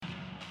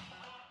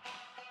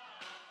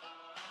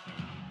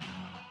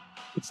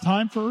It's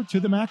time for To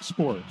the Max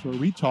Sports, where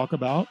we talk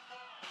about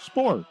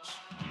sports.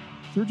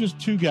 They're just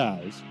two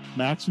guys,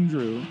 Max and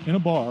Drew, in a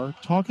bar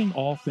talking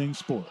all things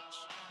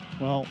sports.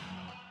 Well,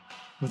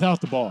 without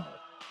the bar.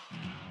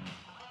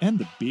 And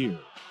the beer.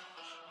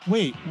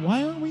 Wait,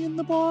 why aren't we in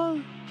the bar?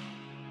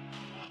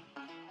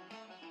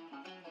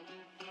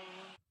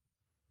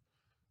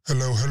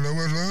 Hello,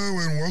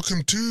 and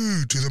welcome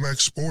to the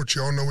Max Sports.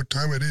 Y'all know what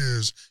time it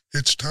is.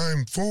 It's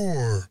time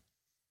for...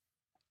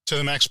 To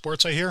the Max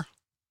Sports, I hear?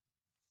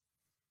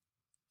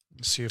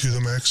 Let's see if the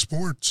Max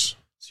Sports.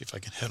 See if I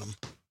can hit him.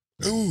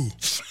 Ooh,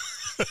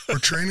 we're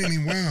training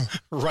him well.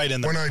 Right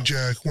in the One-Eyed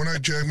Jack.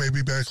 One-Eyed Jack may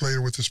be back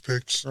later with his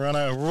picks. Right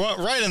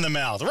in the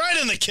mouth. Right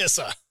in the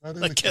kisser. Right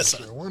in the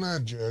kisser.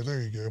 One-Eyed Jack. There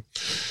you go.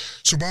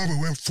 So, Bob, we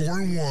went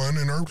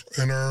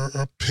 4-1 in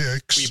our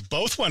picks. We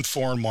both went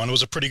 4-1. It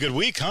was a pretty good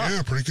week, huh?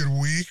 Yeah, pretty good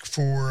week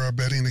for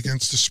betting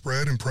against the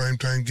spread in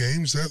primetime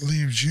games. That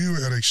leaves you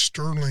at a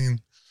sterling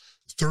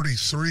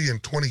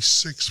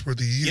 33-26 for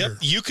the year. Yep,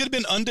 you could have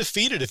been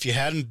undefeated if you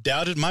hadn't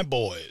doubted my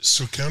boys.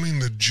 So counting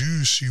the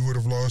juice you would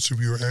have lost if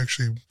you were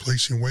actually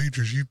placing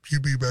wagers,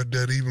 you'd be about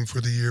dead even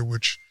for the year,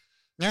 which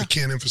I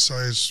can't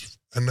emphasize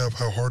enough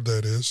how hard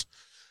that is.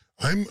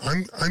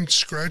 I'm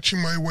scratching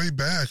my way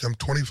back. I'm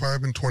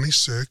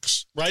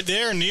 25-26. Right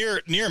there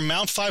near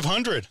Mount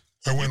 500.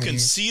 You can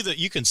see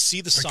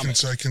the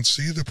summit. I can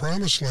see the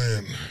promised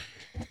land.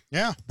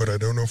 Yeah. But I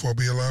don't know if I'll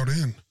be allowed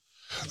in.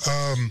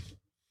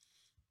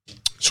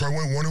 So I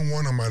went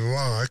 1-1 on my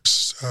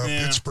locks.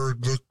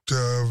 Pittsburgh looked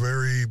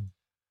very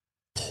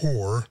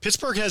poor.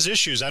 Pittsburgh has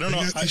issues. I don't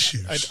know.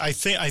 I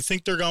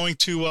think they're going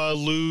to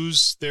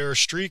lose their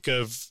streak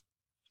of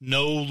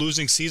no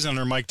losing season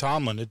under Mike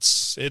Tomlin.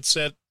 It's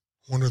at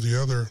one or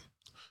the other.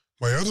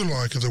 My other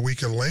lock of the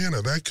week,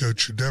 Atlanta. That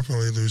coach should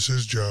definitely lose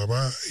his job.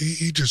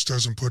 He just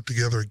doesn't put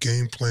together a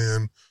game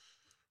plan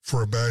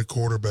for a bad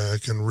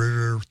quarterback, and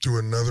Ritter threw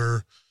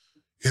another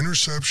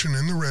interception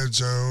in the red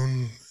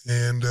zone.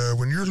 And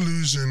when you're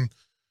losing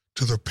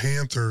to the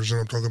Panthers, and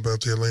I'm talking about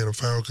the Atlanta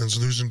Falcons,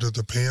 losing to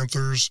the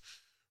Panthers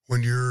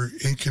when you're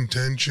in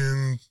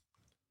contention,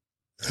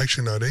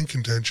 actually not in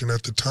contention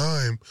at the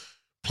time,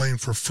 playing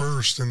for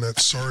first in that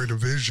sorry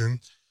division,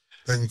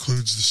 that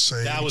includes the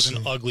Saints. That was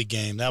an ugly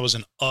game. It was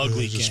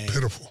just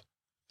pitiful.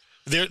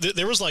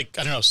 There was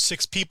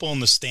 6 people in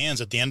the stands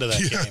at the end of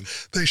that game.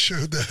 They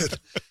showed that.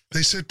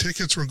 They said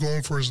tickets were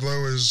going for as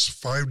low as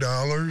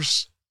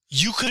 $5.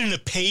 You couldn't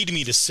have paid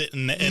me to sit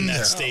in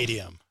that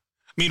stadium.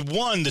 I mean,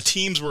 1, the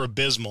teams were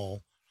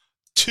abysmal.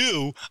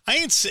 2, I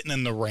ain't sitting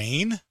in the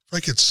rain. If I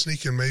could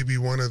sneak in maybe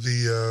one of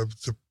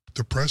the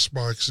press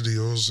box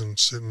deals and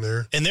sitting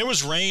there. And there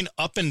was rain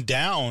up and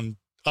down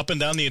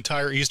the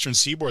entire Eastern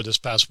Seaboard this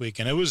past week,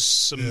 and it was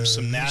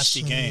some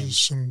nasty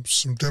games.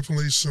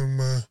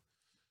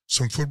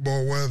 Some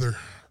football weather.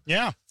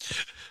 Yeah.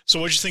 So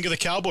what'd you think of the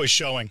Cowboys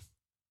showing?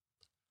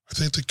 I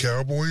think the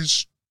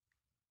Cowboys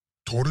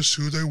told us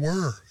who they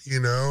were,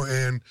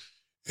 and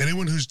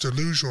anyone who's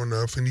delusional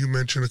enough, and you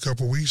mentioned a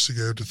couple weeks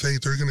ago, to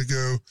think they're going to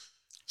go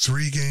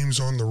 3 games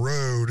on the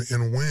road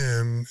and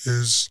win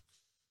is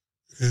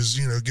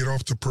get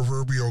off the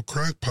proverbial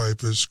crack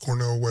pipe, as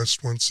Cornel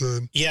West once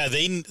said. Yeah,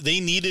 they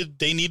needed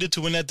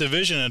to win that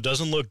division, and it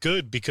doesn't look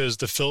good because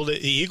the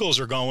Eagles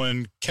are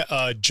going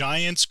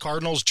Giants,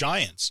 Cardinals,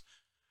 Giants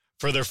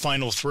for their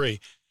final 3.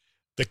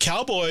 The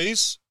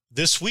Cowboys,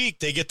 this week,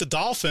 they get the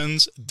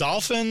Dolphins.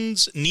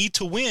 Dolphins need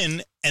to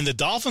win, and the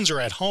Dolphins are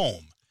at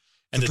home.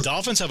 And the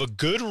Dolphins have a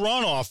good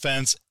run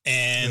offense,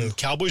 and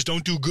Cowboys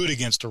don't do good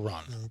against a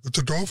run. Yeah, but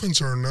the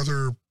Dolphins are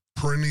another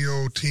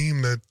perennial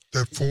team that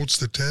folds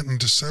the tent in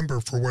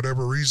December for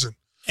whatever reason.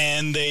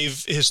 And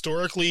they've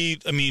historically,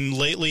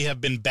 lately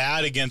have been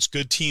bad against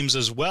good teams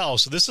as well.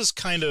 So this is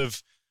kind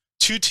of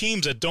 2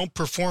 teams that don't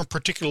perform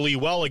particularly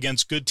well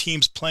against good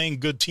teams playing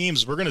good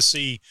teams. We're going to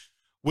see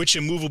which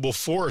immovable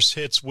force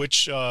hits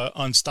which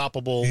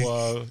unstoppable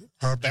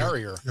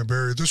barrier. Yeah,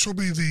 barrier. This will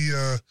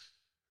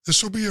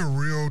be a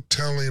real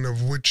telling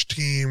of which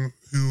team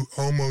who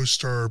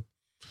almost are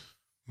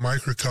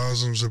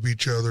microcosms of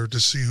each other to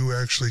see who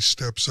actually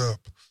steps up.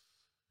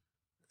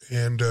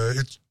 And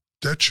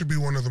that should be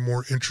one of the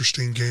more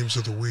interesting games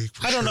of the week.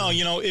 I don't know.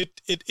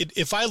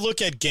 If I look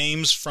at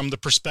games from the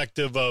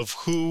perspective of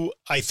who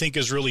I think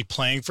is really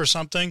playing for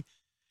something,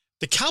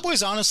 the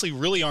Cowboys honestly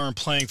really aren't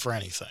playing for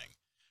anything.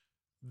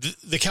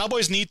 The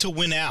Cowboys need to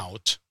win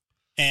out,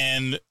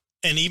 and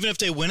even if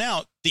they win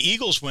out, the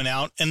Eagles win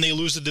out, and they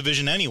lose the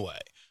division anyway.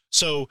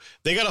 So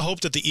they got to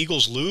hope that the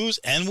Eagles lose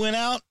and win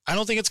out. I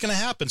don't think it's going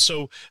to happen.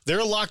 So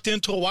they're locked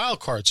into a wild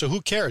card. So who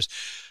cares?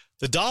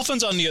 The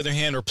Dolphins, on the other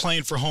hand, are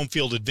playing for home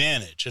field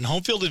advantage, and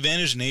home field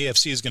advantage in the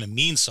AFC is going to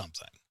mean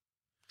something.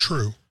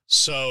 True.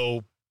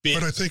 So,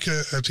 but I think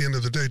at the end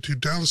of the day, too,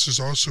 Dallas is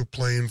also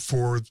playing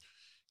for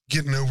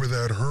getting over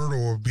that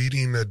hurdle of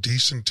beating a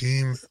decent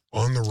team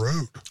on the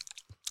road,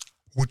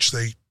 which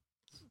they,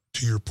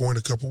 to your point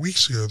a couple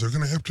weeks ago, they're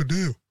going to have to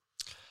do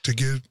to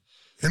get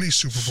any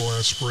Super Bowl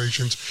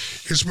aspirations.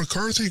 Is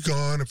McCarthy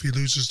gone if he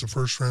loses the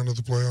first round of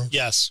the playoffs?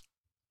 Yes.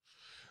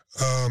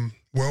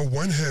 Well,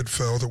 one head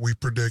fell that we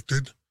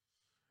predicted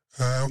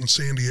out in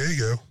San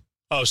Diego.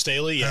 Oh,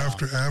 Staley? Yeah.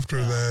 After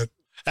that.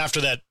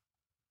 After that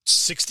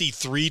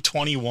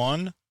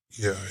 63-21?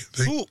 Yeah.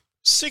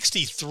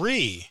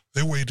 63.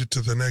 They waited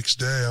to the next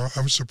day.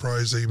 I was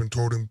surprised they even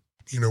told him,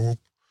 we'll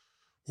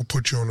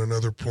put you on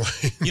another plane.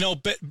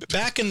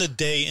 Back in the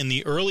day, in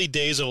the early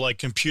days of like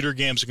computer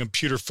games and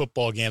computer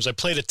football games, I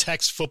played a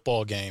text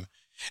football game,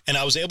 and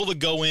I was able to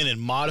go in and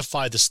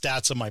modify the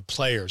stats of my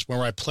players where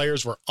my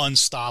players were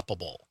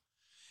unstoppable.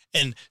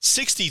 And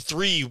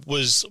 63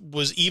 was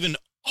even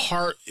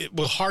hard. It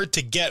was hard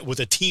to get with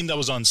a team that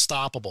was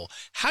unstoppable.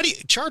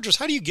 Chargers,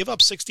 how do you give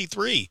up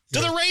 63 to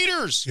the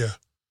Raiders? Yeah.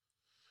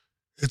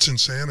 It's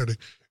insanity.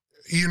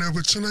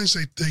 But sometimes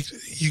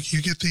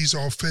you get these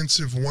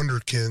offensive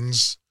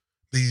wonderkins,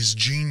 these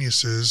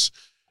geniuses,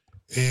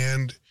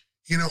 and,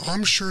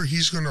 I'm sure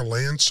he's going to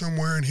land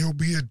somewhere and he'll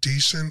be a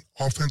decent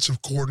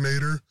offensive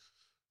coordinator.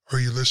 Are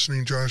you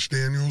listening, Josh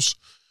Daniels?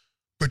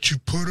 But you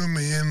put him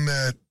in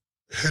that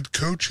head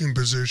coaching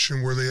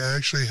position where they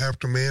actually have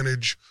to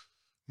manage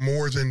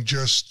more than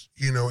just,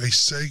 a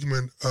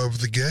segment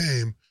of the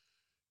game,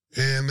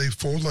 and they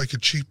fold like a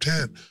cheap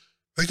tent.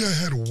 That guy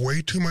had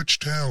way too much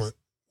talent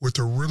with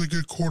a really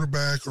good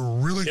quarterback,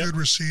 really good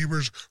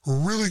receivers,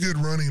 really good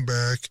running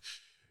back,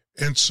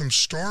 and some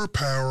star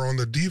power on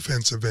the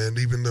defensive end,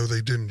 even though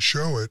they didn't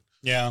show it.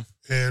 Yeah.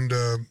 And,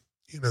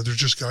 there's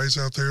just guys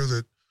out there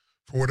that,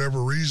 for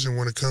whatever reason,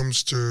 when it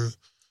comes to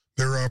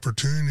their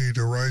opportunity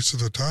to rise to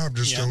the top,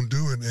 just don't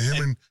do it.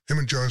 And him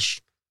and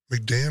Josh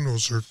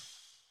McDaniels are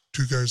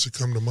two guys that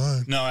come to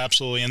mind. No,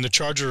 absolutely. And the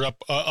Chargers are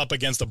up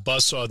against a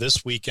buzzsaw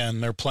this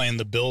weekend. They're playing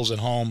the Bills at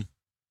home.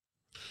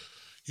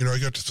 I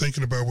got to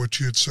thinking about what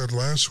you had said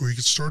last week.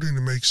 It's starting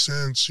to make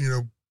sense.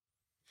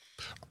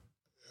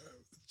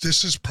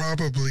 This is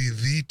probably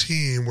the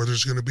team where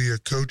there's going to be a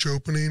coach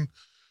opening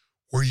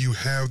where you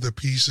have the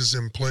pieces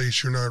in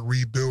place. You're not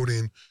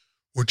rebuilding,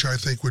 which I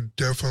think would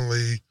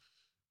definitely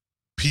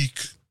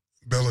pique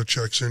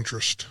Belichick's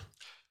interest.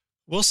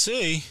 We'll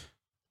see.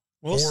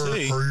 We'll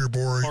see. Or your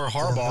boy. Or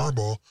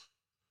Harbaugh.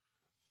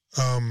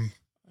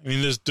 I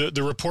mean, there's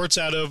the reports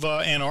out of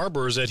Ann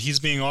Arbor is that he's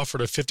being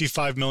offered a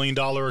 $55 million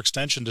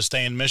extension to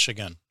stay in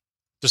Michigan,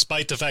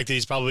 despite the fact that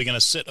he's probably going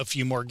to sit a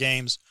few more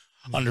games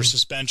under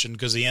suspension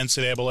because the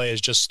NCAA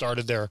has just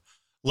started their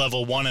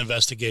level 1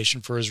 investigation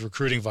for his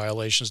recruiting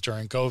violations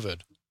during COVID.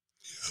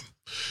 Yeah.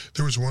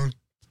 There was one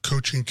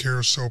coaching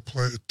carousel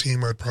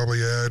team I'd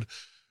probably add.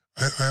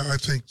 I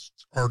think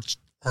Art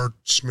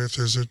Smith,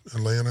 is it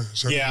Atlanta?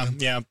 Is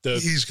that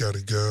he's got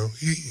to go.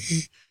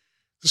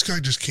 This guy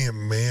just can't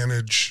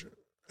manage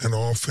an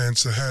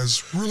offense that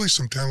has really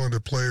some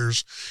talented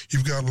players.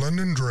 You've got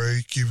London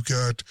Drake. You've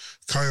got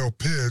Kyle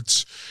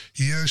Pitts.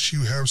 Yes,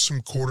 you have some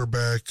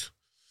quarterback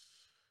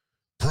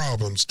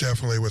problems,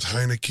 definitely, with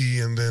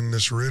Heineke and then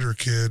this Ritter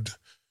kid.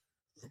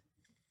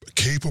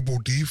 Capable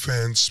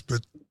defense,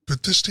 but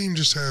this team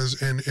just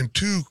has, and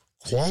two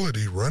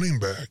quality running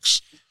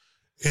backs.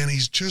 And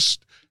he's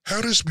just,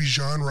 how does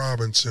Bijan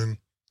Robinson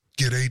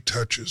get 8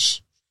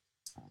 touches?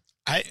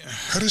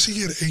 How does he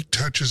get 8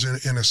 touches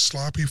in a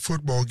sloppy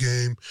football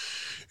game,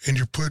 and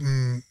you're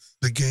putting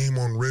the game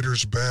on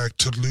Ritter's back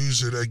to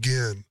lose it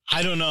again?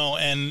 I don't know.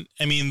 And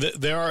I mean,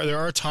 there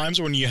are times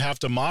when you have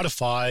to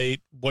modify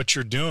what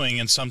you're doing,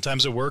 and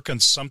sometimes it works,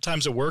 and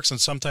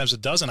sometimes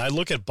it doesn't. I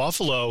look at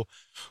Buffalo,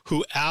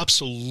 who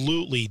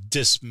absolutely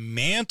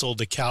dismantled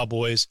the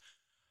Cowboys.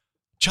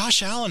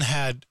 Josh Allen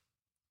had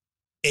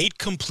 8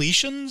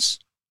 completions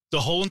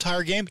the whole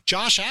entire game.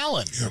 Josh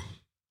Allen. Yeah.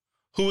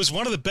 Who is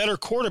one of the better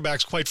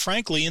quarterbacks, quite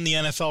frankly, in the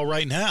NFL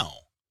right now.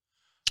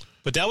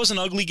 But that was an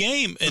ugly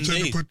game. And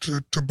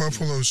to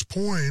Buffalo's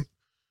point,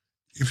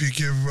 if you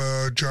give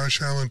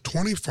Josh Allen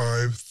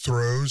 25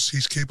 throws,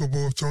 he's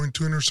capable of throwing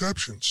 2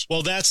 interceptions.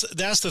 Well, that's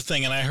the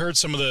thing, and I heard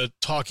some of the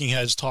talking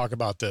heads talk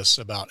about this,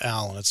 about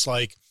Allen. It's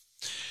like,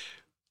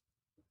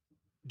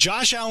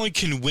 Josh Allen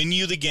can win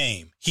you the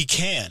game. He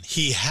can.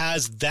 He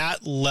has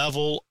that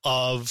level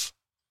of,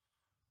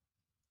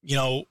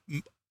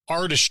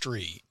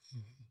 artistry.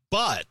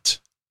 But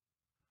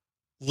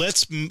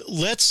let's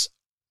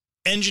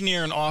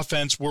engineer an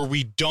offense where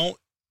we don't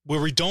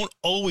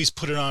always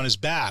put it on his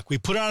back. We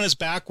put it on his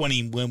back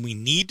when we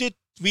need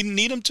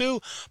him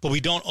to, but we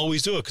don't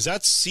always do it, because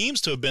that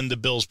seems to have been the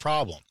Bills'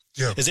 problem.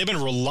 Yeah, is they've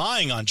been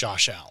relying on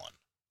Josh Allen.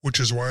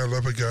 Which is why I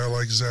love a guy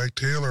like Zach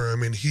Taylor. I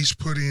mean, he's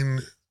putting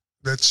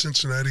that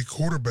Cincinnati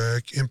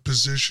quarterback in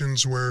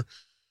positions where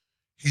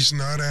he's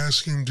not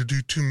asking him to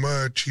do too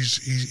much.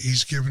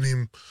 He's giving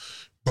him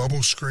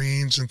bubble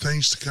screens and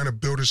things to kind of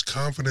build his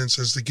confidence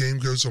as the game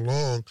goes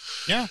along.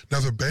 Yeah. Now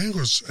the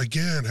Bengals,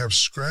 again, have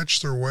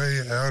scratched their way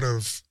out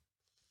of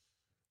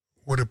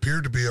what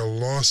appeared to be a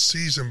lost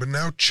season, but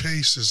now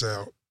Chase is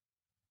out.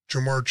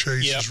 Jamar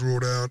Chase is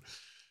ruled out.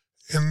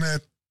 And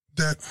that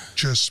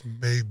just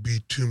may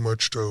be too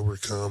much to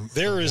overcome.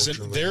 There is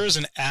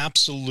an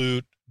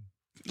absolute,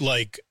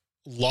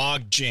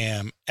 log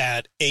jam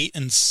at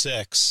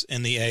 8-6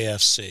 in the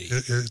AFC.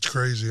 It's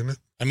crazy, isn't it?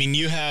 I mean,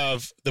 you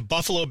have the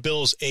Buffalo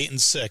Bills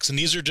 8-6, and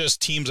these are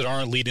just teams that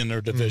aren't leading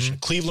their division.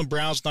 Cleveland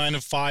Browns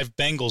 9-5,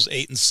 Bengals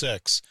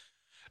 8-6.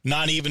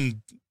 Not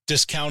even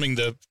discounting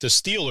the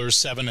Steelers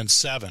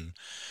 7-7.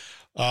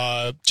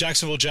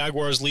 Jacksonville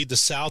Jaguars lead the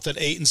South at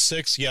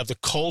 8-6. You have the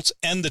Colts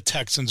and the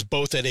Texans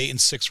both at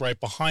 8-6 right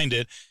behind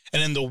it.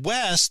 And in the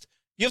West,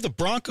 you have the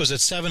Broncos at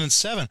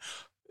 7-7.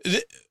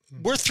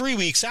 We're 3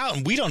 weeks out,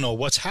 and we don't know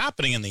what's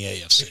happening in the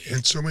AFC.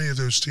 And so many of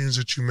those teams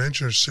that you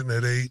mentioned are sitting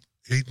at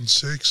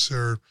 8-6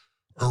 are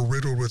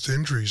riddled with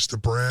injuries. The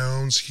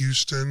Browns,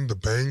 Houston, the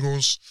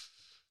Bengals.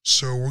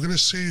 So we're going to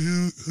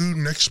see who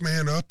next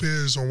man up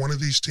is on one of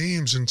these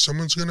teams, and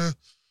someone's going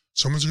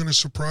to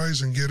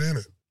surprise and get in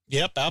it.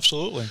 Yep,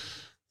 absolutely.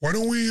 Why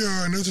don't we,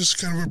 I know this is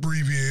kind of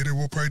abbreviated.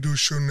 We'll probably do a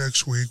show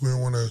next week. We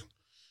don't want to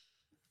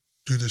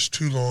do this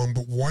too long,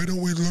 but why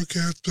don't we look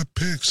at the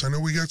picks? I know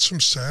we got some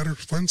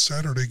fun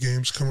Saturday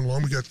games coming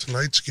along. We got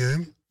tonight's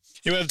game.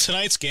 Yeah, we have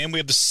tonight's game. We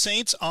have the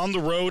Saints on the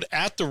road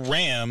at the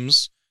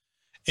Rams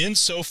in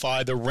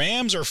SoFi. The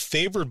Rams are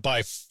favored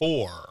by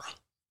 4.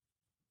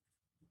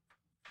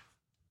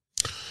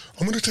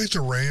 I'm going to take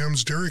the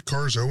Rams. Derek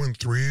Carr's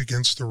 0-3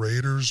 against the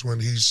Raiders when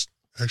he's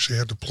actually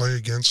had to play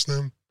against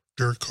them.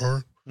 Derek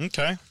Carr.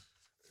 Okay.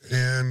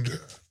 And,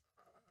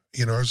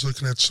 I was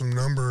looking at some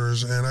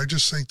numbers, and I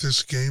just think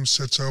this game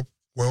sets up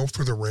well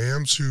for the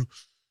Rams, who,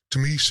 to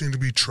me, seem to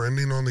be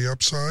trending on the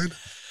upside.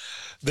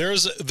 There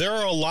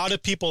are a lot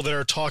of people that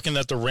are talking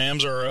that the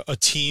Rams are a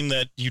team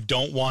that you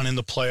don't want in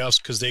the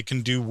playoffs because they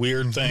can do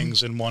weird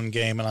things in one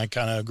game, and I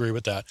kind of agree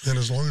with that. And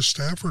as long as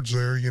Stafford's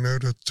there,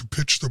 to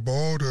pitch the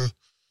ball to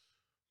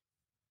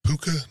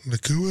Puka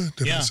Nacua,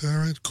 did I say that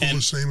right?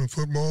 Coolest name in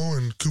football,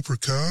 and Cooper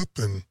Kupp,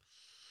 and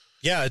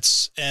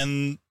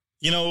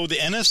the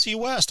NFC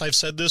West, I've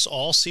said this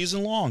all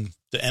season long.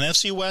 The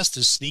NFC West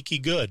is sneaky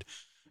good.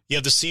 You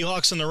have the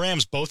Seahawks and the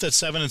Rams both at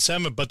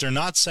 7-7, but they're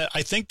not set.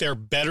 I think they're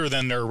better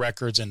than their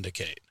records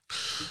indicate.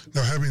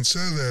 Now, having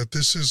said that,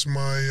 this is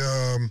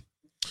my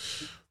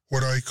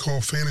what I call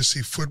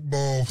fantasy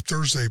football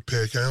Thursday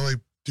pick. I only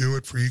do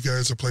it for you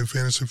guys that play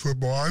fantasy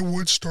football. I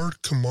would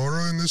start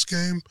Kamara in this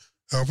game,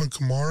 Alvin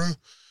Kamara.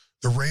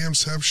 The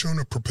Rams have shown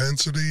a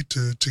propensity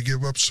to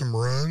give up some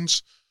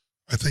runs.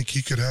 I think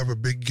he could have a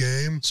big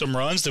game. Some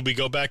runs? Did we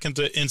go back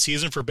into in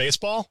season for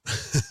baseball?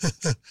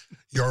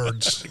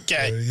 Yards.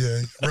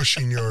 Okay.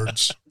 Rushing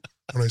yards.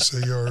 When I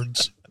say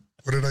yards.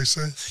 What did I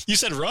say? You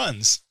said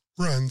runs.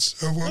 Runs.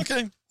 Oh, well,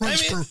 okay.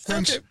 Runs.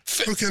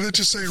 Okay, let's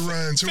just say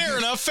runs. Fair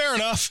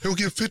enough. He'll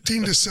get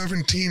 15 to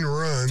 17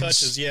 runs.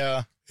 Touches,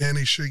 yeah. And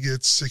he should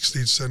get 60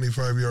 to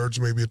 75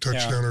 yards, maybe a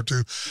touchdown or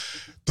two.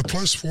 The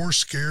 +4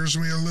 scares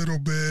me a little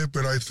bit,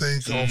 but I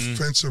think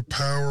offensive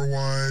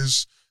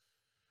power-wise,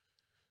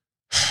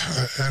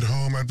 at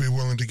home, I'd be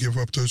willing to give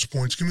up those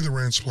points. Give me the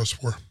Rams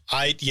 +4.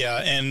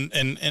 And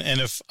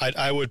if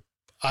I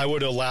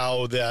would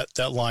allow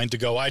that line to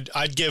go.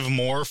 I'd give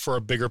more for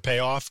a bigger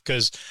payoff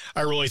because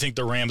I really think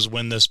the Rams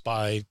win this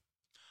by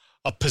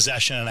a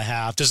possession and a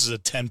half. This is a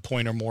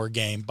 10-point or more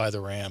game by the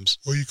Rams.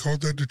 Well, you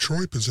called that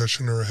Detroit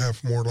possession or a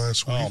half more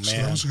last week. Oh, man. So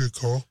that was a good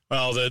call.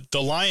 Well,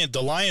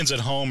 the Lions at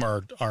home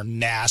are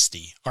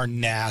nasty.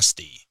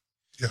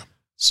 Yeah.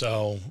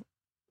 So.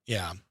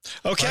 Yeah.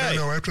 Okay. I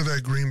don't know. After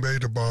that Green Bay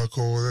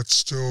debacle, that's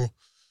still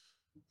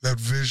that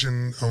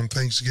vision on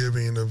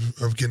Thanksgiving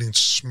of getting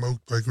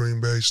smoked by Green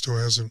Bay still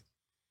hasn't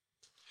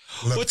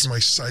left my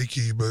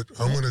psyche. But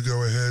I'm going to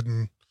go ahead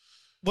and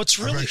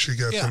I've actually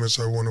got them as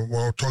I want to.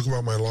 Well, I'll talk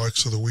about my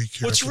locks of the week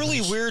here. What's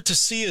really weird to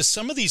see is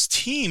some of these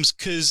teams,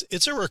 because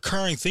it's a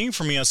recurring theme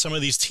for me on some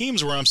of these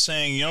teams where I'm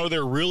saying,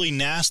 they're really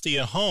nasty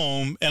at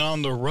home and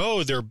on the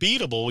road they're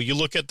beatable. You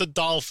look at the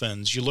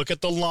Dolphins, you look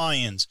at the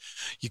Lions,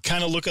 you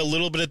kind of look a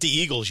little bit at the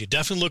Eagles, you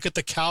definitely look at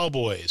the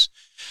Cowboys.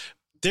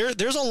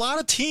 There's a lot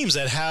of teams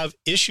that have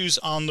issues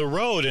on the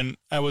road, and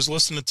I was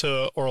listening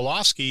to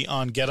Orlovsky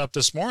on Get Up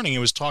this morning. He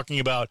was talking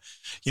about,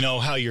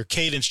 how your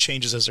cadence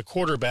changes as a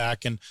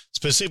quarterback, and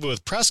specifically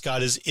with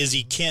Prescott is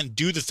he can't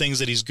do the things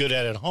that he's good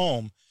at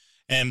home.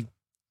 And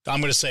I'm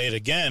going to say it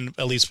again,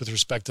 at least with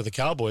respect to the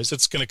Cowboys,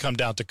 it's going to come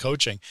down to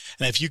coaching.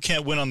 And if you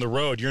can't win on the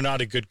road, you're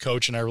not a good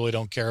coach, and I really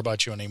don't care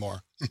about you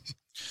anymore.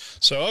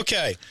 So,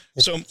 okay.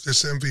 So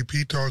this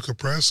MVP talk of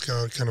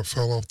Prescott kind of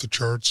fell off the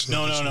charts.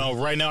 No.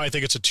 Right now, I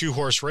think it's a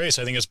 2-horse race.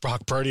 I think it's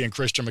Brock Purdy and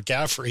Christian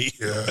McCaffrey.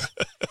 Yeah.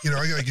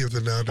 I got to give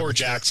the nod to or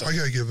Jackson. I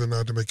got to give the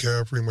nod to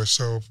McCaffrey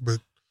myself, but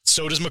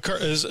so does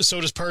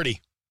Purdy.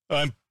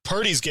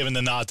 Purdy's given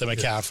the nod to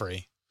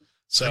McCaffrey. Yeah.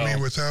 So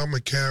without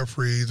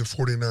McCaffrey, the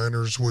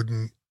 49ers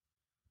wouldn't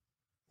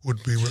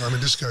be.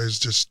 This guy is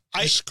just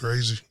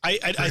crazy.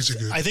 Crazy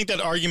good. I think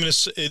that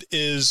argument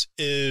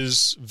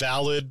is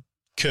valid.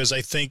 Because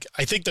I think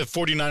the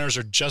 49ers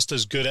are just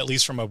as good, at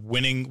least from a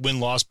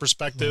win-loss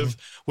perspective,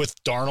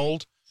 with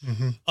Darnold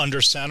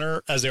under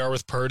center as they are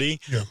with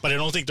Purdy. Yeah. But I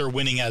don't think they're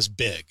winning as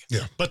big.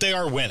 Yeah. But they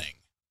are winning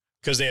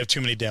because they have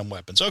too many damn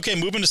weapons. Okay,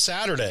 moving to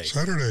Saturday.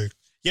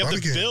 You have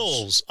the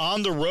Bills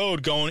on the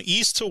road going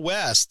east to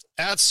west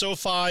at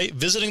SoFi,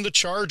 visiting the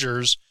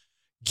Chargers,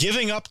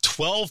 giving up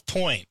 12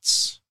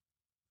 points.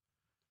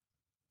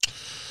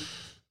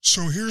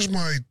 So here's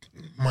my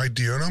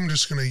deal, and I'm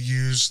just going to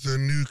use the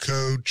new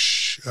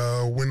coach,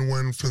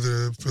 win-win for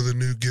the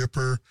new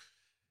Gipper.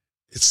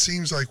 It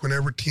seems like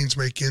whenever teams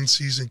make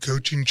in-season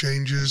coaching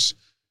changes,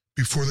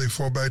 before they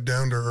fall back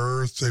down to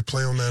earth, they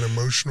play on that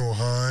emotional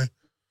high.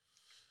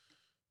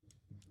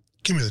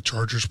 Give me the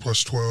Chargers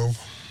plus 12,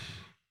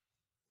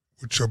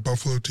 which a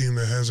Buffalo team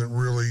that hasn't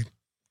really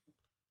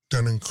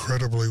done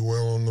incredibly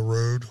well on the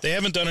road. They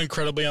haven't done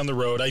incredibly on the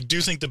road. I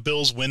do think the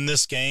Bills win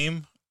this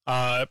game.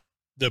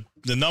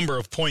 The number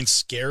of points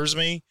scares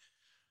me.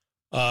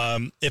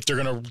 If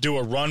they're going to do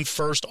a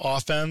run-first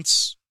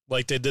offense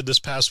like they did this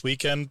past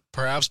weekend,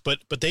 perhaps, but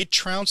they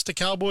trounced the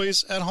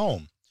Cowboys at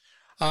home.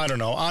 I don't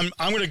know. I'm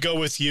going to go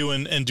with you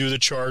and do the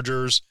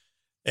Chargers,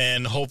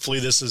 and hopefully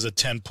this is a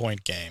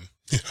 10-point game.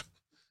 Yeah.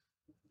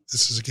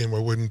 This is a game I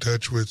wouldn't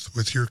touch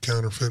with your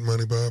counterfeit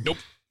money, Bob.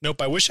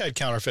 Nope. I wish I had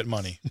counterfeit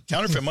money.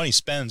 Counterfeit money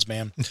spends,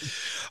 man.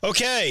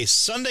 Okay,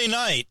 Sunday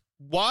night.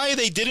 Why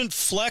they didn't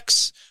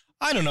flex,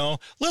 I don't know.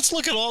 Let's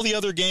look at all the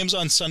other games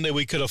on Sunday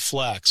we could have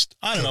flexed.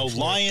 I don't know.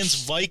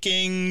 Lions,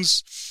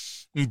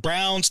 Vikings,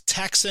 Browns,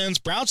 Texans.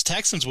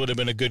 Browns-Texans would have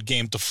been a good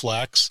game to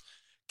flex.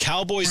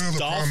 Cowboys, well, the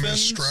Dolphins. problem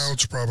is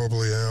Stroud's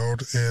probably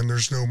out, and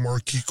there's no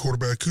marquee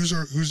quarterback.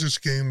 Who's this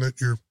game that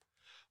you're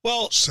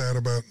sad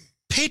about?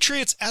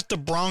 Patriots at the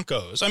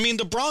Broncos. I mean,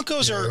 the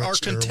Broncos are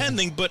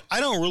contending, but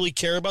I don't really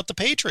care about the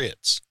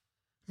Patriots.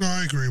 No,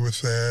 I agree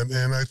with that,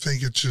 and I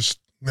think it's just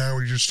now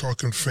we're just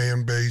talking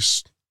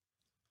fan-based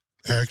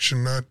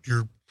action, not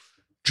your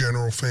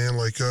general fan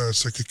like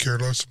us that could care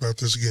less about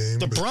this game.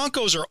 The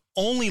Broncos are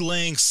only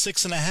laying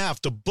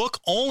 6.5. The book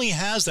only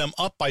has them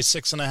up by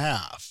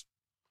 6.5.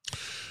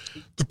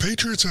 The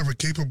Patriots have a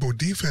capable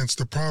defense.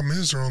 The problem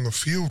is they're on the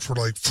field for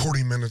like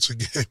 40 minutes a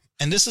game.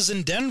 And this is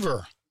in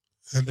Denver.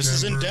 This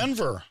is in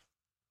Denver.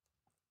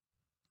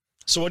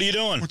 So what are you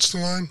doing? What's the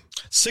line?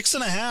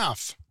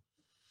 6.5.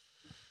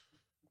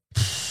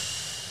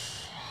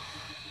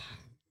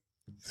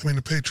 I mean,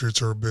 the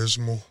Patriots are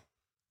abysmal.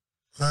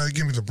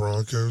 Give me the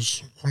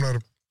Broncos. I'm not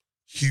a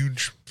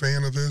huge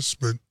fan of this,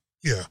 but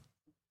yeah.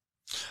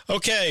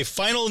 Okay,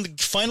 final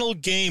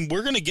game.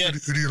 We're going to get...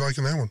 Who do you like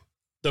in that one?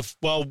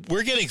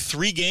 We're getting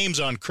 3 games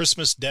on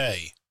Christmas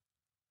Day.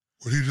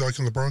 What do you like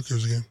in the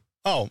Broncos game?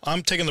 Oh,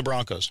 I'm taking the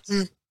Broncos.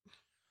 We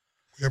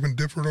haven't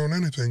differed on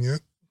anything yet.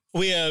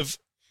 We have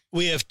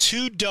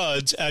 2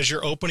 duds as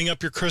you're opening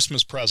up your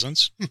Christmas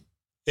presents.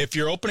 If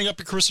you're opening up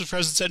your Christmas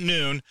presents at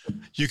noon,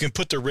 you can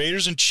put the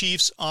Raiders and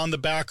Chiefs on the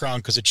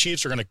background because the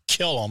Chiefs are going to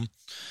kill them.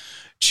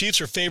 Chiefs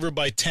are favored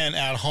by 10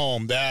 at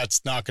home.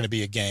 That's not going to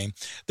be a game.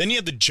 Then you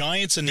have the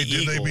Giants and the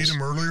Eagles. Did they beat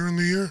them earlier in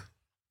the year?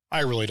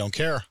 I really don't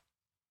care.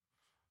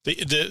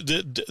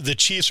 The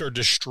Chiefs are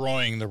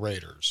destroying the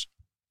Raiders.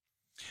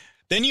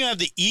 Then you have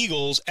the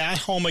Eagles at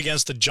home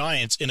against the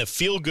Giants in a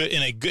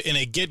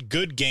get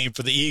good game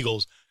for the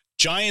Eagles.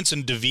 Giants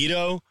and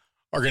Devito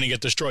are going to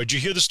get destroyed. Did you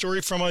hear the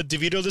story from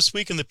Devito this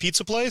week in the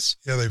pizza place?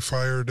 Yeah, they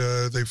fired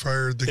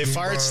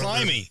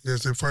Slimey.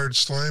 Yes, they fired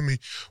Slimey.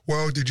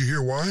 Well, did you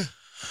hear why?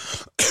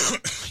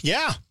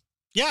 Yeah.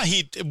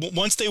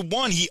 Once they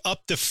won, he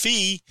upped the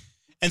fee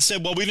and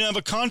said, well, we didn't have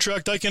a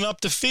contract. I can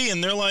up the fee.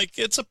 And they're like,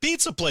 it's a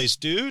pizza place,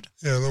 dude.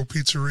 Yeah, a little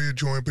pizzeria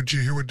joint. But did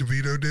you hear what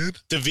Devito did?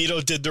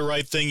 Devito did the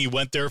right thing. He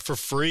went there for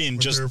free and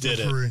just did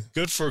it.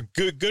 Good for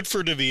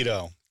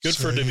Devito. Good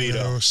for Devito. You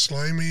know,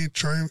 Slimey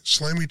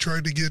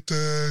tried to get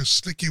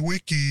Slicky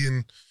Wicky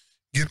and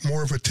get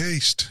more of a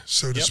taste,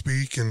 so to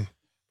speak. And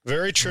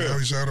very true. Now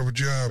he's out of a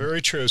job.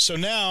 Very true. So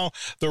now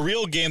the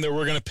real game that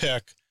we're going to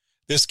pick.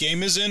 This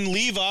game is in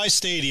Levi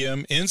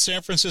Stadium in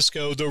San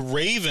Francisco. The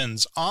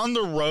Ravens on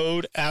the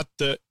road at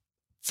the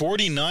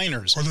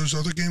 49ers. Are those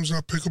other games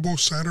not pickable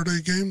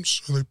Saturday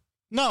games? Are they?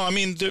 No, I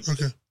mean, they're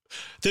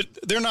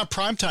not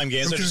primetime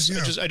games. Okay,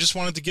 I just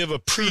wanted to give a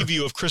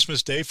preview of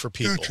Christmas Day for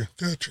people.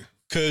 Gotcha.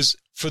 Because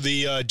for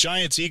the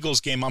Giants-Eagles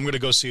game, I'm going to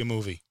go see a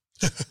movie.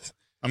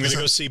 I'm going to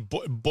go see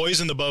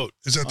Boys in the Boat.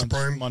 Is that the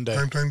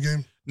primetime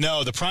game?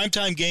 No, the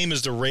primetime game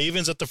is the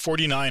Ravens at the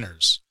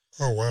 49ers.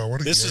 Oh, wow.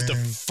 What a game. This is the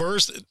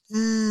first.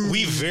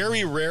 We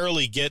very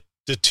rarely get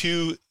the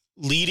 2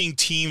 leading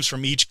teams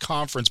from each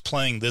conference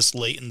playing this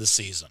late in the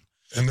season.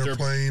 And they're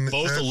playing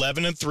both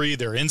 11-3.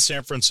 They're in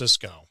San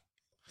Francisco.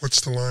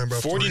 What's the line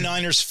about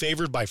 49ers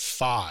favored by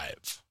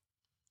 5.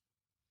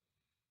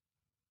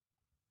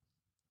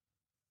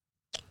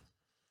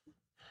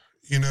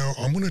 You know,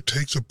 I'm going to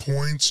take the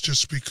points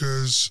just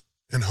because,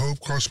 and hope,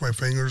 cross my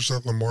fingers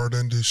that Lamar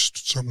doesn't do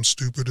something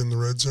stupid in the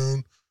red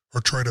zone or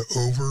try to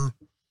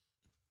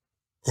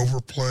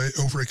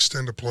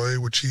overextend a play,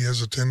 which he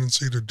has a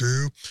tendency to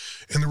do.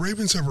 And the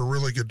Ravens have a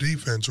really good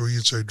defense, or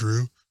you'd say,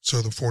 Drew,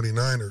 so the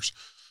 49ers.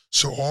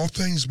 So all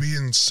things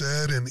being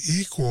said and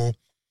equal,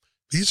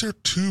 these are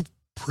 2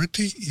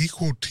 pretty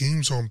equal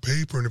teams on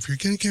paper. And if you're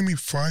going to give me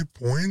 5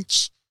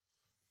 points,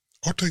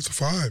 I'll take the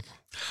 5.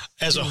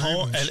 As a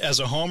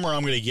homer,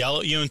 I'm going to yell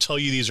at you and tell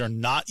you these are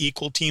not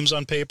equal teams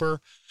on paper.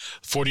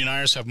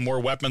 49ers have more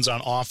weapons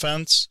on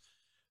offense.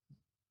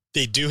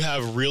 They do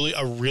have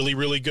a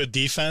really good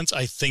defense.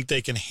 I think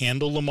they can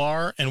handle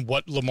Lamar and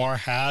what Lamar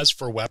has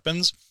for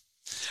weapons.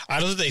 I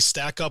don't think they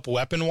stack up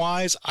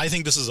weapon-wise. I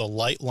think this is a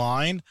light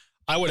line.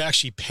 I would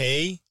actually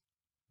pay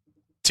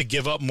to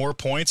give up more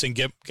points and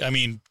get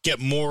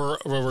more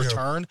of a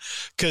return,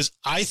 because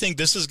I think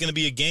this is going to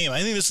be a game.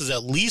 I think this is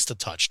at least a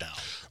touchdown.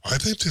 I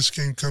think this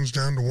game comes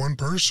down to one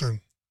person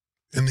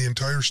in the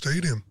entire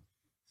stadium,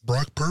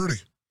 Brock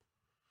Purdy.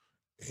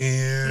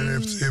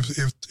 And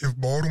if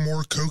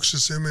Baltimore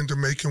coaxes him into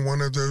making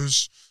one of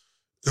those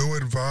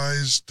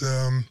ill-advised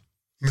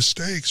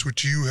mistakes,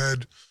 which you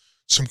had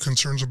some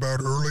concerns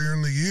about earlier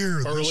in the year,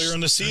 in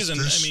the season,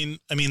 this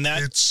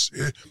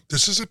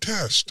is a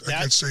test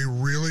against a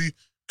really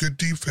good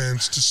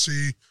defense to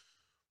see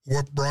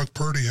what Brock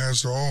Purdy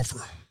has to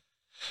offer.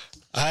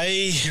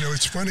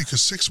 It's funny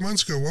because 6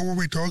 months ago, what were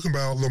we talking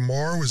about?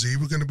 Lamar, was he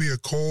even going to be a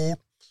Colt?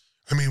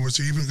 I mean, was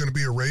he even going to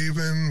be a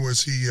Raven?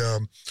 Was he,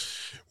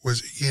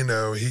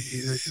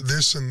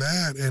 this and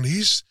that? And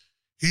he's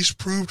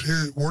proved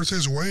worth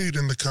his weight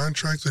in the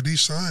contract that he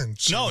signed.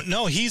 So.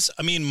 No,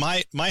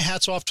 my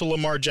hat's off to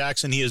Lamar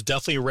Jackson. He has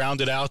definitely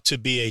rounded out to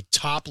be a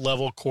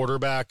top-level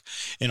quarterback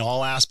in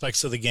all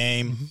aspects of the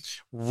game.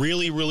 Mm-hmm.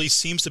 Really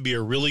seems to be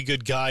a really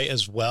good guy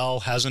as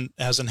well. Hasn't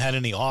had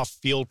any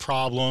off-field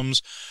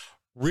problems.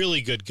 Really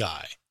good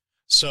guy.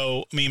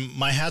 So,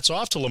 my hat's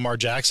off to Lamar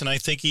Jackson. I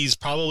think he's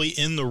probably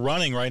in the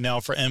running right now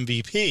for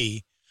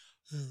MVP.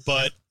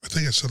 But I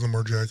think I said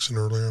Lamar Jackson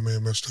earlier. I may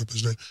have messed up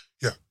his name.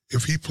 Yeah.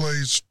 If he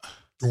plays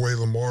the way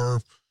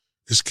Lamar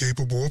is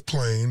capable of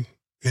playing,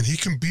 and he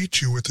can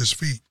beat you with his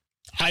feet,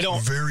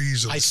 very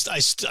easily.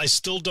 I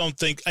still don't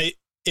think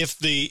if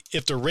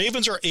the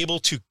Ravens are able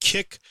to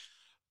kick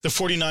the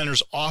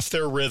 49ers off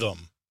their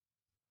rhythm,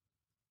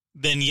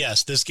 then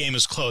yes, this game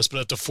is close. But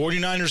if the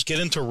 49ers get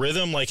into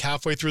rhythm like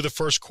halfway through the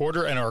first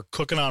quarter and are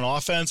cooking on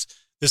offense,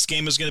 this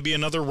game is going to be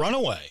another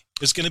runaway.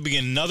 It's going to be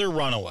another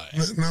runaway.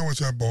 Not with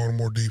that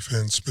Baltimore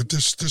defense, but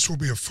this will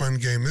be a fun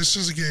game. This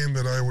is a game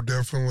that I would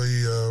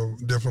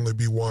definitely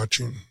be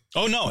watching.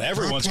 Oh no,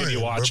 everyone's going to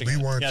be watching.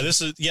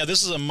 Yeah,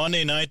 this is a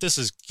Monday night. This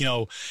is,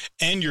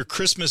 end your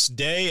Christmas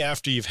day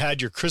after you've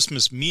had your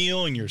Christmas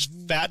meal and you're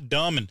fat,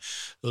 dumb, and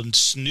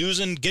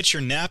snoozing. Get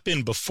your nap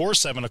in before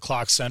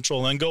 7:00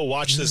 Central, and then go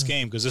watch this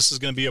game, because this is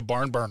going to be a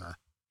barn burner.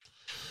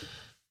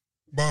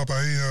 Bob,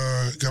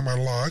 I got my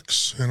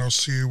locks, and I'll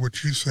see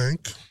what you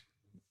think.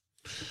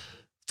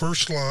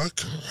 First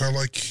lock, I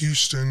like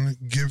Houston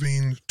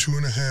giving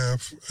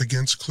 2.5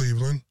 against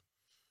Cleveland.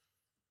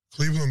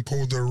 Cleveland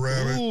pulled their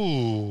rabbit.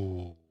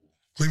 Ooh.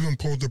 Cleveland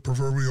pulled the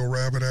proverbial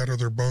rabbit out of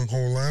their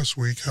bunghole last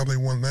week. How they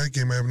won that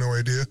game, I have no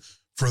idea.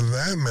 For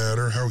that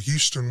matter, how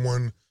Houston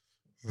won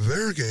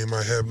their game,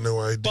 I have no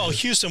idea. Well,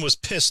 Houston was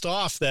pissed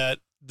off that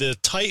the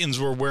Titans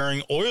were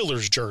wearing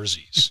Oilers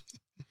jerseys.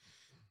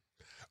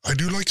 I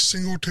do like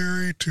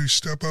Singletary to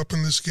step up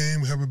in this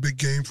game, have a big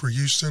game for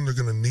Houston. They're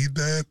going to need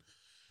that.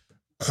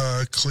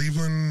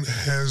 Cleveland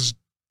has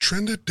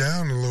trended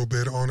down a little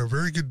bit on a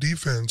very good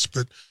defense,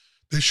 but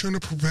they've shown a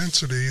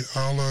propensity,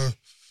 a la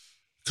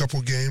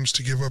couple games,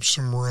 to give up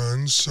some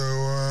runs. So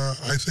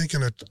I think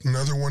in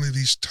another one of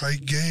these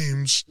tight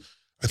games,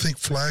 I think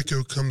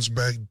Flacco comes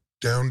back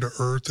down to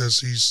earth, as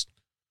he's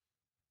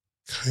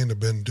kind of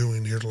been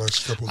doing here the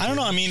last couple of games. I don't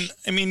know.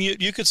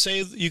 You could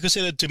say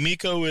that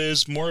D'Amico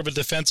is more of a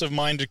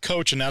defensive-minded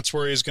coach, and that's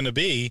where he's going to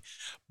be.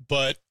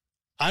 But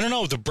I don't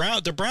know. The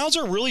Browns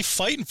are really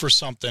fighting for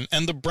something,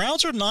 and the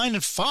Browns are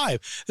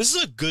 9-5. This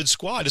is a good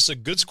squad. It's a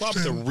good squad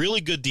with a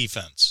really good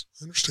defense.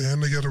 I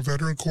understand. They got a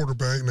veteran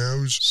quarterback now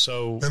who's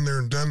been there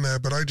and done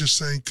that. But I just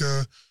think,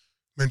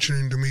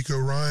 mentioning D'Amico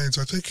Ryans,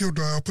 I think he'll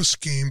dial up a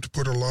scheme to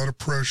put a lot of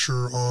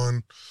pressure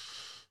on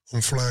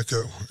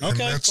Flacco. Okay. And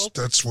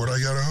that's what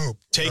I got to hope.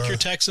 Take your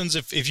Texans.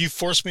 If you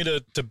force me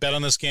to bet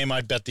on this game,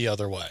 I'd bet the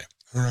other way.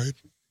 All right.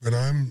 But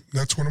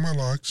that's one of my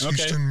locks. Okay.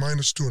 Houston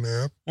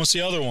 -2.5. What's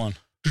the other one?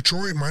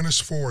 Detroit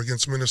 -4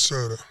 against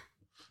Minnesota.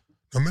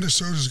 Now,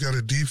 Minnesota's got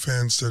a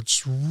defense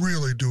that's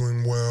really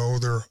doing well.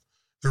 Their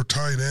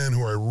tight end,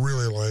 who I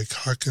really like,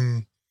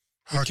 Hawkins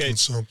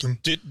something.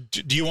 Do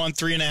you want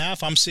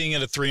 3.5? I'm seeing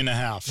it at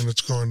 3.5. And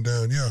it's gone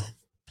down. Yeah.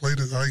 Played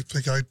it. I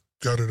think I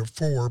got it at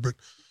 4, but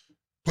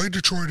play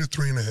Detroit at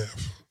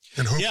 3.5.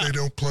 And hope they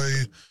don't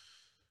play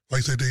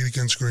like they did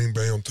against Green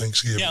Bay on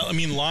Thanksgiving. Yeah,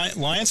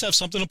 Lions have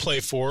something to play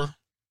for.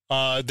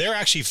 They're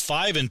actually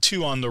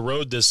 5-2 on the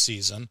road this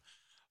season.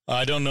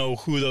 I don't know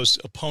who those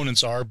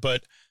opponents are,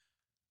 but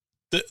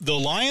the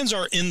Lions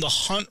are in the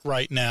hunt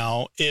right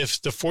now.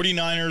 If the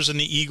 49ers and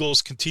the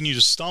Eagles continue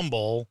to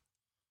stumble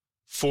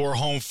for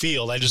home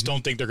field, I just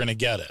don't think they're going to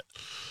get it.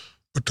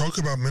 But talk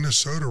about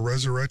Minnesota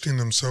resurrecting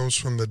themselves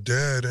from the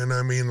dead. And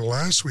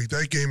last week,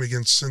 that game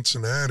against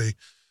Cincinnati,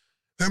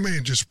 that may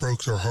have just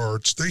broke their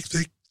hearts.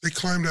 They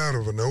climbed out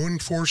of an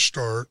 0-4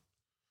 start,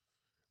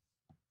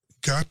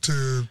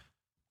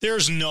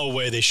 There's no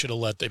way they should have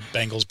let the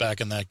Bengals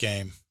back in that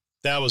game.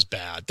 That was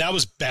bad.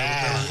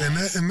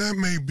 And that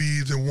may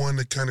be the one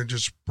that kind of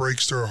just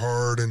breaks their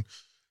heart and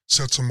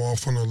sets them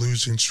off on a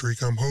losing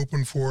streak. I'm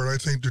hoping for it. I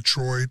think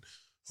Detroit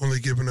only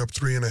giving up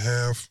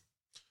 3.5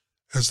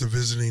 as the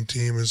visiting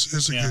team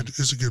is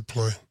a good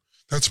play.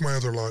 That's my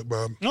other lock,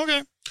 Bob.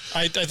 Okay.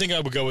 I think I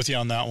would go with you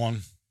on that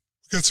one.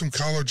 We got some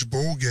college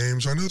bowl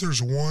games. I know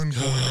there's one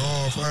going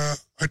off.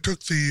 I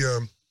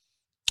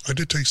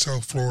did take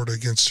South Florida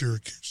against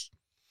Syracuse.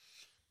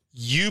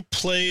 You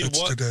played That's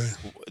what?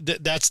 Today.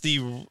 That's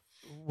the,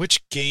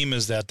 which game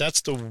is that?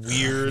 That's the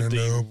weird,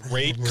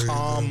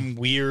 Raycom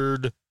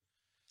weird.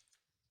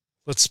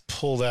 Let's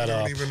pull that up.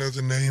 I don't even know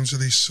the names of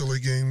these silly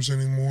games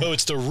anymore. Oh,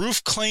 it's the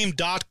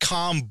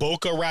roofclaim.com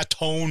Boca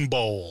Raton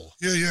Bowl.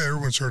 Yeah,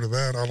 everyone's heard of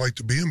that. I like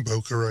to be in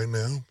Boca right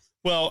now.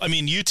 Well, I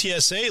mean,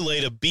 UTSA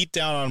laid a beat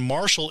down on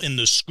Marshall in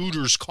the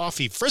Scooters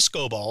Coffee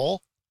Frisco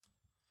Bowl.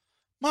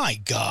 My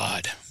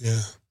God.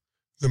 Yeah.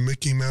 The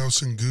Mickey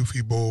Mouse and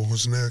Goofy Bowl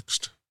was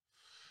next.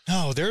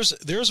 No,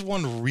 there's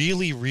one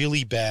really,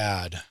 really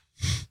bad.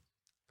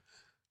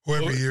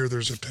 Well, every year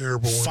there's a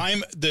terrible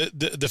one.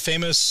 The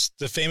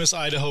famous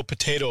Idaho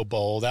Potato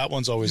Bowl. That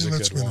one's always a good one.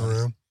 That's been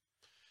around.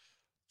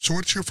 So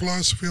what's your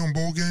philosophy on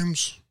bowl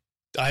games?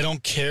 I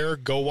don't care.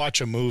 Go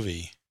watch a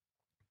movie.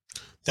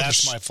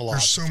 That's my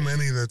philosophy. There's so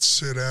many that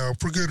sit out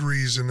for good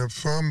reason.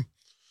 If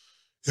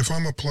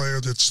I'm a player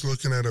that's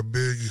looking at a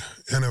big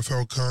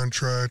NFL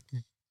contract,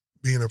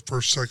 being a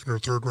first, second, or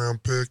third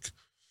round pick,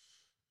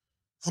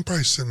 I'm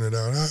probably sitting it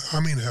out. I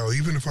mean, hell,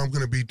 even if I'm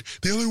going to be...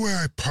 The only way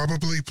I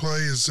probably play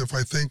is if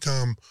I think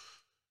I'm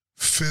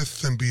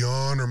fifth and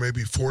beyond, or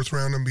maybe fourth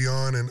round and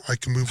beyond, and I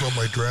can move up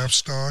my draft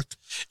stock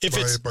by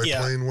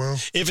playing well.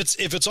 If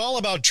it's all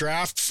about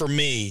draft for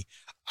me,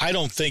 I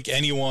don't think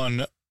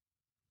anyone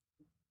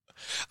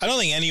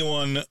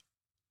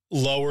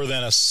lower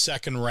than a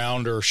second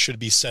rounder should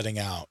be setting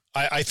out.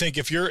 I think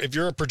if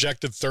you're a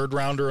projected third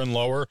rounder and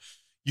lower,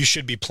 you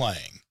should be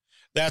playing.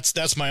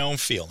 That's my own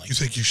feeling. You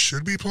think you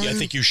should be playing? Yeah, I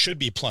think you should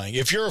be playing.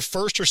 If you're a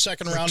first or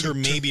second rounder,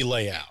 maybe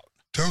lay out.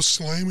 Tell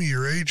Slimey,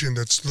 your agent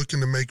that's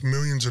looking to make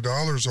millions of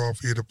dollars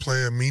off you, to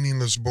play a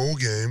meaningless bowl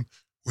game,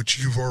 which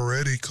you've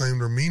already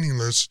claimed are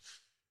meaningless,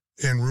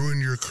 and ruin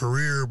your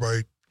career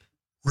by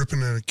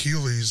ripping an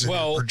Achilles and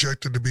you're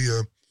projected to be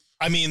a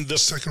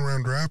second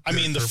round draft pick. I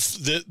mean,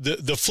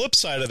 the flip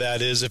side of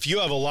that is if you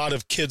have a lot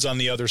of kids on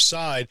the other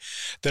side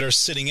that are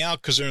sitting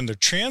out because they're in the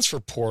transfer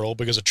portal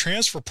because of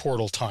transfer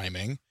portal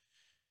timing,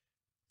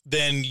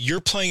 then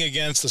you're playing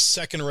against a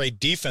second-rate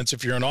defense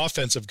if you're an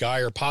offensive guy,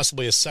 or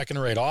possibly a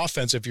second-rate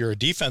offense if you're a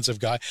defensive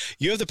guy.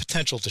 You have the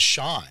potential to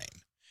shine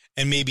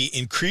and maybe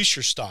increase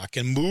your stock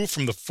and move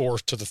from the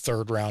fourth to the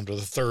third round or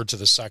the third to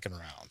the second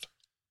round.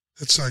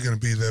 It's not going to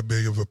be that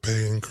big of a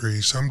pay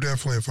increase. I'm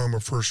definitely, if I'm a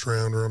first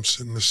rounder, I'm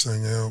sitting this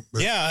thing out.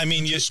 But yeah, I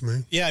mean, you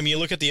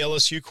look at the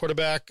LSU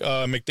quarterback.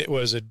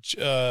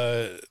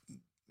 The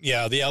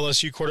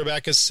LSU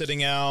quarterback is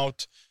sitting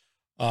out.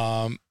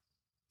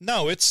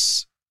 No,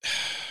 it's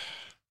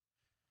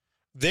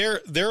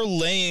they're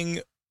laying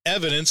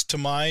evidence to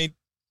my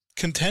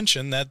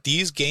contention that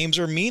these games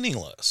are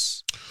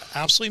meaningless,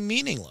 absolutely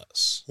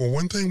meaningless. Well,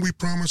 one thing we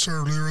promise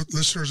our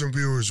listeners and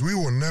viewers, we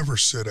will never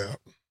sit out.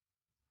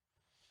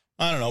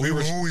 I don't know. We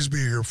will always be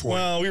here for you.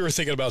 Well, we were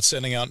thinking about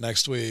sitting out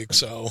next week,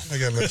 so I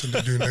got nothing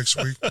to do next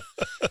week.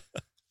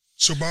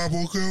 So, Bob,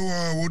 we'll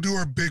do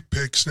our big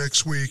picks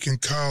next week in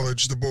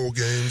college, the bowl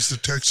games, the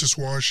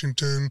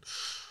Texas-Washington.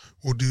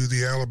 We'll do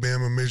the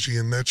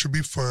Alabama-Michigan. That should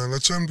be fun.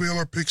 Let's unveil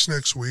our picks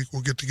next week.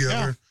 We'll get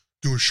together,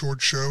 do a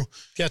short show.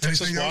 Yeah,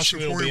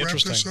 Texas-Washington will be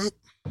interesting.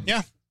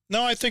 Yeah.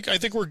 No, I think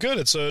we're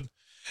good.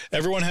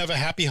 Everyone have a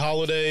happy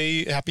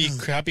holiday,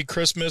 happy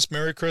Christmas,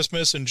 Merry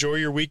Christmas. Enjoy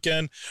your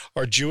weekend.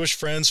 Our Jewish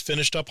friends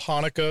finished up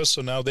Hanukkah,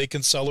 so now they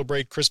can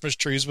celebrate Christmas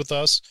trees with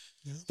us.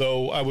 Yeah.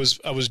 Though I was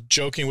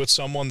joking with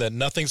someone that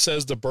nothing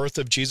says the birth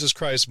of Jesus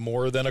Christ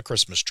more than a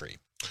Christmas tree.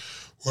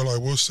 Well, I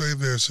will say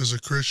this, as a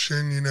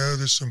Christian,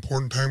 this is an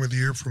important time of the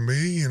year for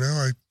me.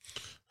 I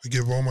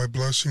give all my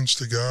blessings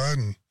to God,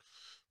 and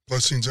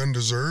blessings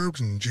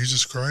undeserved, and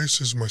Jesus Christ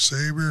is my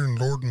Savior and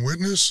Lord and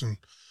witness. And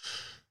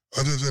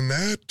other than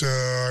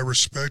that, I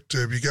respect,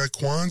 if you got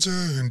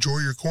Kwanzaa, enjoy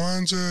your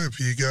Kwanzaa. If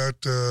you got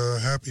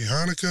Happy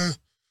Hanukkah,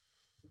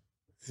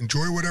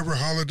 enjoy whatever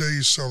holiday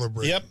you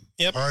celebrate.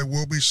 Yep. I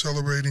will be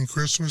celebrating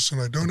Christmas,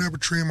 and I don't have a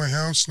tree in my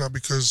house, not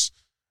because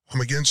I'm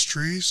against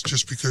trees,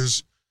 just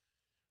because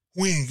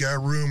we ain't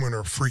got room in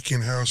our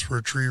freaking house for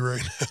a tree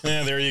right now.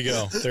 Yeah, there you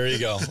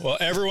go. Well,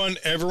 everyone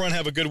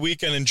have a good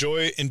weekend.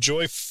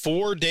 Enjoy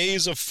 4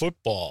 days of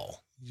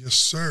football. Yes,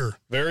 sir.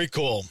 Very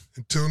cool.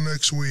 Until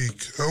next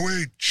week,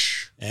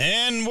 OH.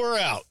 And we're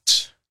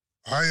out.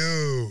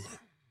 IO.